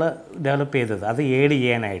സ്ട്രിപ്പ് നമ്മൾ ഡെവലപ്പ് ചെയ്തത്, അത് ഏഡ്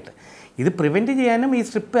ചെയ്യാനായിട്ട്. ഇത് പ്രിവെൻറ്റ് ചെയ്യാനും ഈ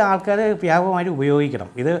സ്ട്രിപ്പ് ആൾക്കാർ വ്യാപകമായിട്ട് ഉപയോഗിക്കണം.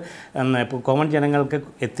 ഇത് ഇപ്പോൾ കോമൺ ജനങ്ങൾക്ക്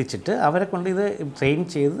എത്തിച്ചിട്ട് അവരെ കൊണ്ട് ഇത് ട്രെയിൻ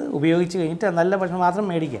ചെയ്ത് ഉപയോഗിച്ച് കഴിഞ്ഞിട്ട് നല്ല ഭക്ഷണം മാത്രം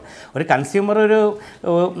മേടിക്കുക. ഒരു കൺസ്യൂമർ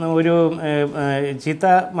ഒരു ചീത്ത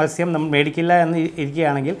മത്സ്യം നമ്മൾ മേടിക്കില്ല എന്ന്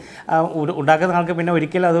ഇരിക്കുകയാണെങ്കിൽ ഉണ്ടാക്കുന്ന ആൾക്ക് പിന്നെ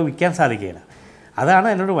ഒരിക്കലും അത് വിൽക്കാൻ സാധിക്കില്ല. അതാണ്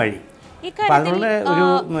അതിനൊരു വഴി. ഒരു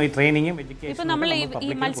ട്രെയിനിങ്ങും ഇപ്പോൾ നമ്മൾ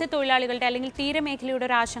ഈ മത്സ്യത്തൊഴിലാളികളുടെ അല്ലെങ്കിൽ തീരമേഖലയുടെ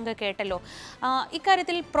ഒരു ആശങ്ക കേട്ടല്ലോ.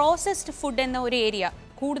 ഇക്കാര്യത്തിൽ പ്രോസസ്ഡ് ഫുഡ് എന്ന ഒരു ഏരിയ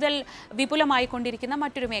കൂടുതൽ വിപുലമായിക്കൊണ്ടിരിക്കുന്ന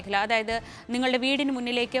മറ്റൊരു മേഖല, അതായത് നിങ്ങളുടെ വീടിന്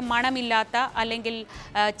മുന്നിലേക്ക് മണമില്ലാത്ത അല്ലെങ്കിൽ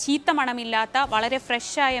ചീത്ത മണമില്ലാത്ത വളരെ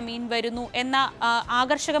ഫ്രഷായ മീൻ വരുന്നു എന്ന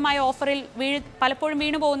ആകർഷകമായ ഓഫറിൽ പലപ്പോഴും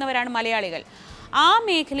വീണു പോകുന്നവരാണ് മലയാളികൾ. ആ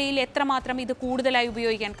മേഖലയിൽ എത്രമാത്രം ഇത് കൂടുതലായി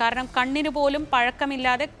ഉപയോഗിക്കാൻ? കാരണം കണ്ണിന് പോലും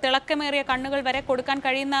പഴക്കമില്ലാതെ തിളക്കമേറിയ കണ്ണുകൾ വരെ കൊടുക്കാൻ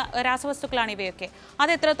കഴിയുന്ന രാസവസ്തുക്കളാണ് ഇവയൊക്കെ.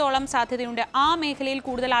 അത് എത്രത്തോളം സാധ്യതയുണ്ട്? ആ മേഖലയിൽ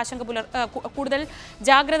കൂടുതൽ കൂടുതൽ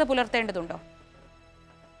ജാഗ്രത പുലർത്തേണ്ടതുണ്ടോ?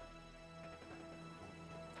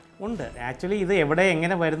 ഉണ്ട്. ആക്ച്വലി ഇത് എവിടെ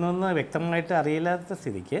എങ്ങനെ വരുന്നതെന്ന് വ്യക്തമായിട്ട് അറിയില്ലാത്ത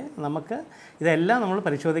സ്ഥിതിക്ക് നമുക്ക് ഇതെല്ലാം നമ്മൾ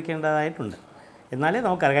പരിശോധിക്കേണ്ടതായിട്ടുണ്ട്. എന്നാലേ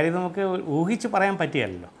നമുക്കറിയാം. കാര്യം നമുക്ക് ഊഹിച്ച് പറയാൻ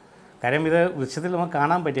പറ്റിയല്ലോ. കാര്യം ഇത് ദൃശ്യത്തിൽ നമുക്ക്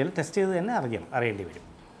കാണാൻ പറ്റിയാൽ ടെസ്റ്റ് ചെയ്ത് തന്നെ അറിയേണ്ടി വരും.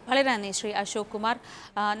 വളരെ നന്ദി ശ്രീ അശോക് കുമാർ.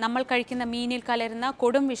 നമ്മൾ കഴിക്കുന്ന മീനിൽ കലരുന്ന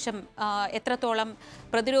കൊടും വിഷം എത്രത്തോളം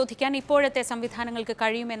പ്രതിരോധിക്കാൻ ഇപ്പോഴത്തെ സംവിധാനങ്ങൾക്ക്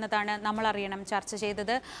കഴിയുമെന്നതാണ് നമ്മൾ അറിയണം ചർച്ച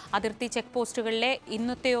ചെയ്തത്. അതിർത്തി ചെക്ക് പോസ്റ്റുകളിലെ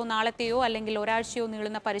ഇന്നത്തെയോ നാളത്തെയോ അല്ലെങ്കിൽ ഒരാഴ്ചയോ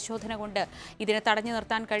നീളുന്ന പരിശോധന കൊണ്ട് ഇതിനെ തടഞ്ഞു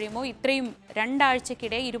നിർത്താൻ കഴിയുമോ? ഇത്രയും 2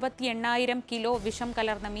 ആഴ്ചക്കിടെ 28,000 കിലോ വിഷം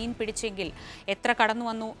കലർന്ന മീൻ പിടിച്ചെങ്കിൽ എത്ര കടന്നു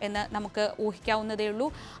വന്നു എന്ന് നമുക്ക് ഊഹിക്കാവുന്നതേ ഉള്ളൂ.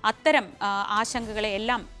 അത്തരം ആശങ്കകളെ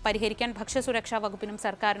എല്ലാം പരിഹരിക്കാൻ ഭക്ഷ്യസുരക്ഷാ വകുപ്പിനും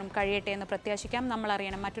സർക്കാരിനും കഴിയട്ടെ എന്ന് പ്രത്യാശിക്കാം. നമ്മൾ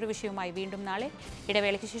അറിയണം. മറ്റൊരു വിഷയവുമായി വീണ്ടും നാളെ.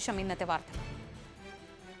 ഇടവേളയ്ക്ക് ശേഷം ഇന്നത്തെ വാർത്ത.